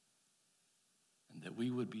 and that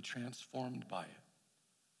we would be transformed by it.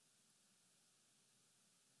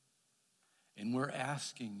 And we're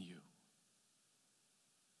asking you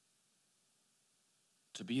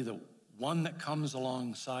to be the one that comes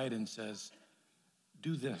alongside and says,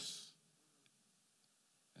 do this,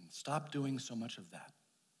 and stop doing so much of that.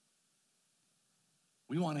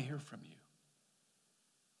 We want to hear from you.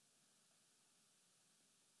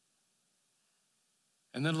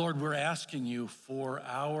 And then, Lord, we're asking you for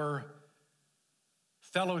our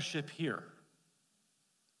fellowship here.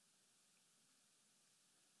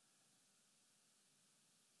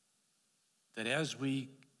 That as we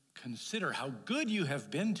consider how good you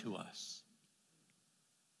have been to us,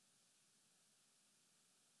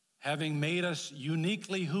 having made us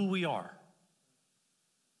uniquely who we are,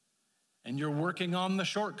 and you're working on the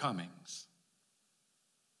shortcomings,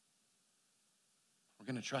 we're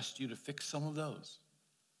going to trust you to fix some of those.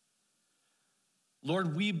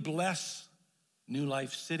 Lord, we bless New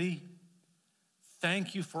Life City.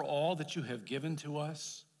 Thank you for all that you have given to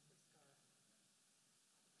us.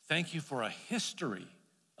 Thank you for a history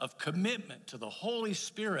of commitment to the Holy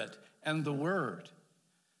Spirit and the Word.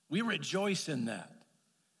 We rejoice in that,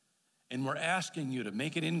 and we're asking you to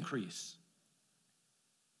make it increase.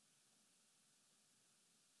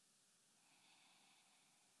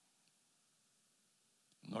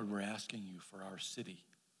 Lord, we're asking you for our city.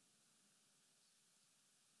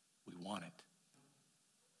 We want it.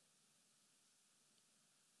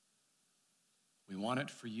 We want it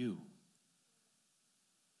for you.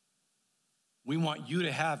 We want you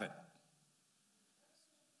to have it.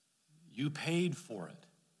 You paid for it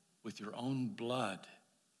with your own blood.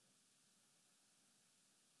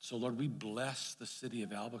 So, Lord, we bless the city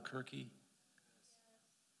of Albuquerque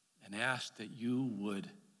and ask that you would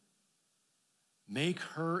make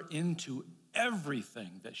her into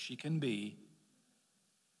everything that she can be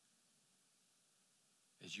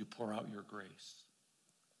as you pour out your grace.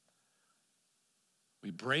 We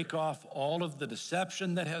break off all of the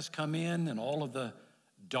deception that has come in and all of the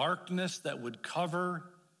darkness that would cover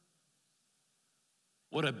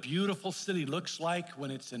what a beautiful city looks like when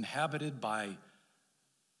it's inhabited by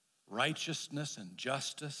righteousness and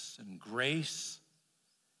justice and grace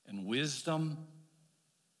and wisdom.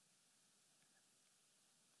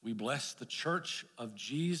 We bless the church of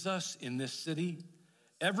Jesus in this city.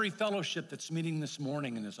 Every fellowship that's meeting this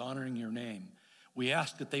morning and is honoring your name, we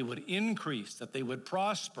ask that they would increase, that they would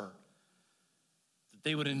prosper, that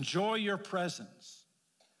they would enjoy your presence,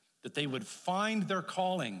 that they would find their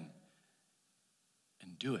calling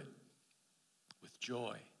and do it with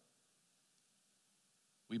joy.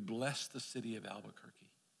 We bless the city of Albuquerque.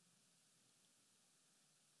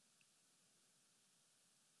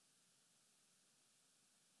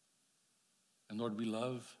 And Lord, we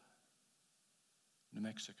love New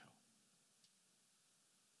Mexico.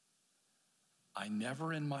 I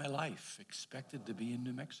never in my life expected to be in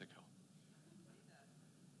New Mexico.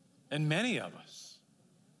 And many of us.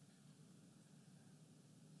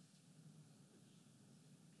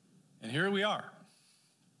 And here we are.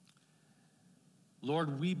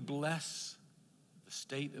 Lord, we bless the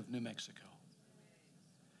state of New Mexico.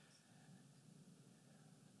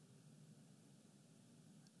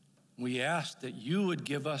 We ask that you would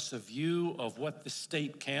give us a view of what the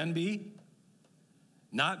state can be,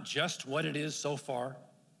 not just what it is so far.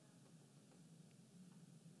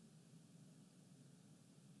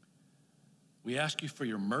 We ask you for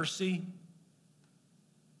your mercy.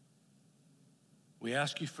 We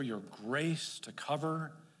ask you for your grace to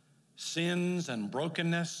cover sins and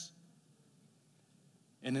brokenness,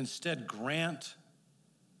 and instead grant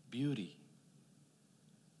beauty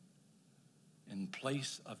in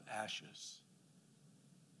place of ashes.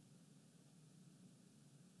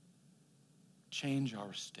 Change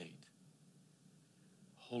our state.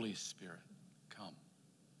 Holy Spirit, come.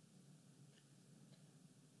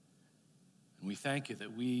 And we thank you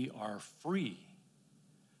that we are free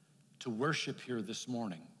to worship here this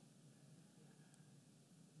morning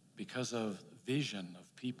because of vision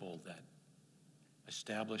of people that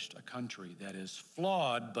established a country that is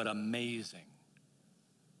flawed but amazing.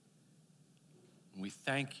 And we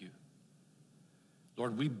thank you.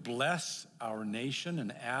 Lord, we bless our nation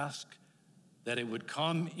and ask that it would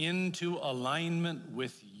come into alignment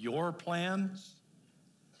with your plans.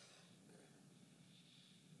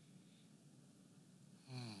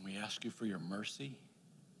 We ask you for your mercy.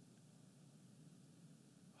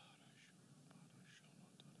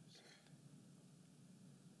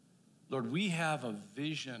 Lord, we have a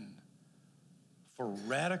vision for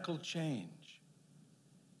radical change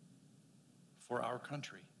for our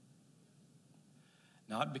country.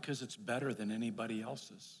 Not because it's better than anybody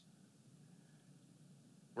else's.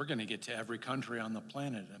 We're going to get to every country on the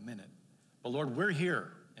planet in a minute. But Lord, we're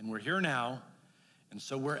here, and we're here now, and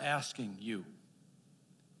so we're asking you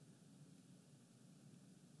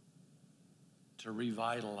to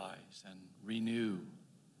revitalize and renew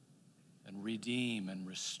and redeem and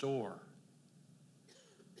restore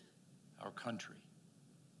our country.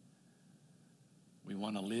 We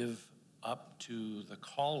want to live up to the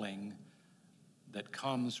calling that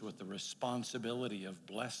comes with the responsibility of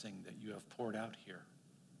blessing that you have poured out here.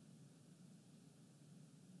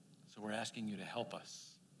 So we're asking you to help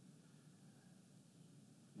us.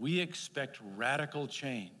 We expect radical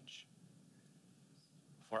change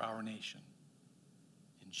for our nation.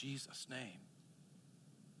 In Jesus' name.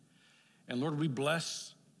 And Lord, we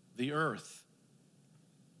bless the earth.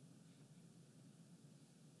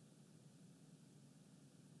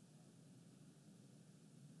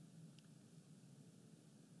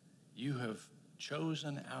 You have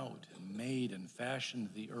chosen out and made and fashioned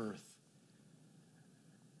the earth.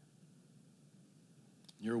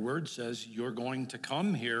 Your word says you're going to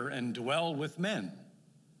come here and dwell with men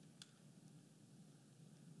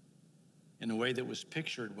in a way that was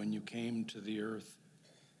pictured when you came to the earth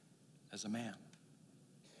as a man.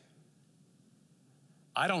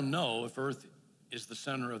 I don't know if earth is the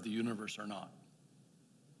center of the universe or not.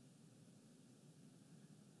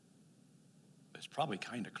 It's probably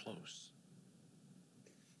kind of close.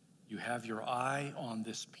 You have your eye on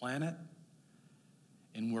this planet,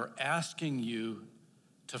 and we're asking you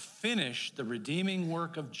to finish the redeeming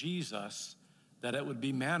work of Jesus, that it would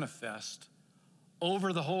be manifest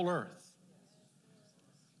over the whole earth,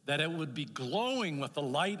 that it would be glowing with the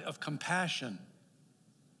light of compassion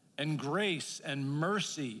and grace and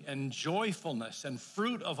mercy and joyfulness and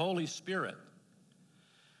fruit of Holy Spirit,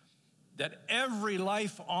 that every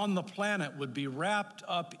life on the planet would be wrapped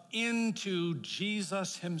up into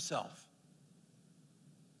Jesus himself.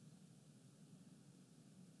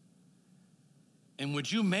 And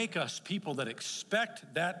would you make us people that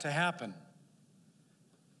expect that to happen?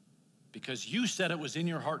 Because you said it was in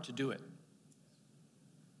your heart to do it.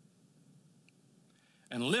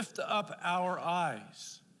 And lift up our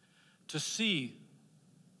eyes to see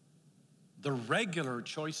the regular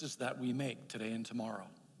choices that we make today and tomorrow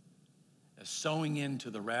as sowing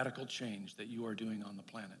into the radical change that you are doing on the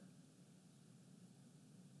planet.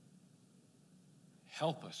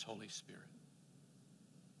 Help us, Holy Spirit.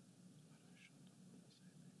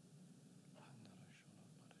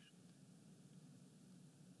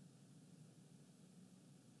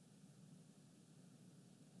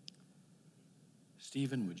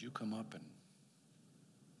 Stephen, would you come up and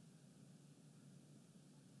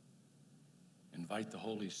invite the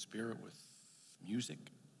Holy Spirit with music?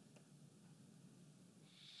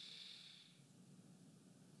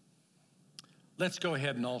 Let's go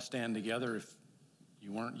ahead and all stand together. If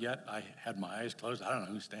you weren't yet, I had my eyes closed. I don't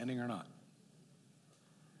know who's standing or not.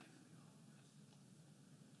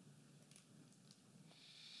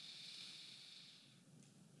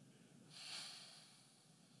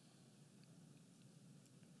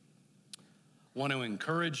 Want to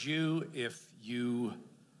encourage you, if you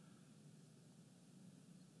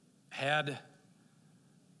had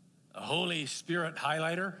a Holy Spirit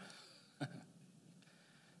highlighter,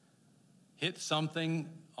 hit something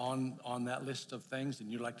on that list of things and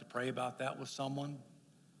you'd like to pray about that with someone.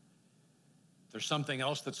 If there's something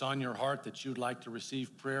else that's on your heart that you'd like to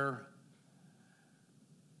receive prayer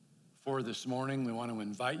for this morning, we want to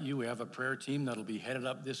invite you. We have a prayer team that'll be headed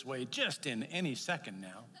up this way just in any second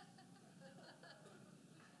now.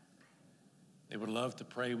 They would love to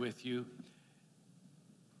pray with you.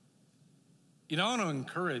 You know, I want to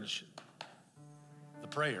encourage the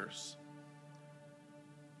prayers.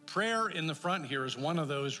 Prayer in the front here is one of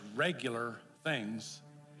those regular things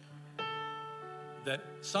that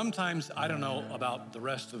sometimes, I don't know about the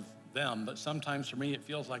rest of them, but sometimes for me it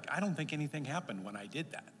feels like I don't think anything happened when I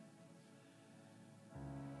did that.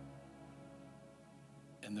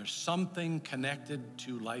 And there's something connected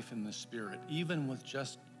to life in the Spirit, even with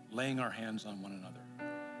just laying our hands on one another.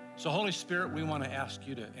 So Holy Spirit, we want to ask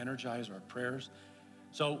you to energize our prayers.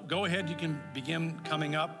 So go ahead, you can begin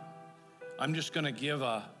coming up. I'm just going to give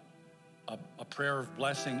a prayer of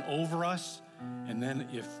blessing over us. And then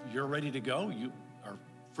if you're ready to go, you are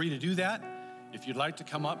free to do that. If you'd like to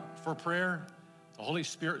come up for prayer, the Holy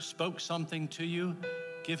Spirit spoke something to you,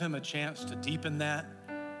 give him a chance to deepen that,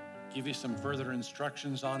 give you some further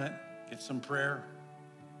instructions on it, get some prayer.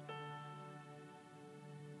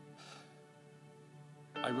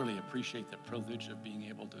 I really appreciate the privilege of being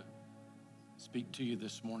able to speak to you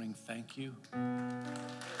this morning. Thank you.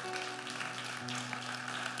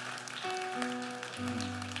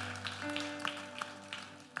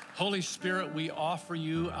 Holy Spirit, we offer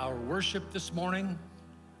you our worship this morning.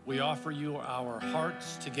 We offer you our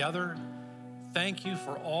hearts together. Thank you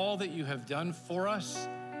for all that you have done for us.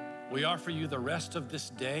 We offer you the rest of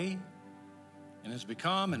this day. And as we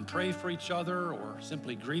come and pray for each other or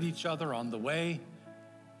simply greet each other on the way,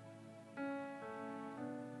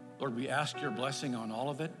 Lord, we ask your blessing on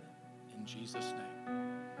all of it in Jesus' name.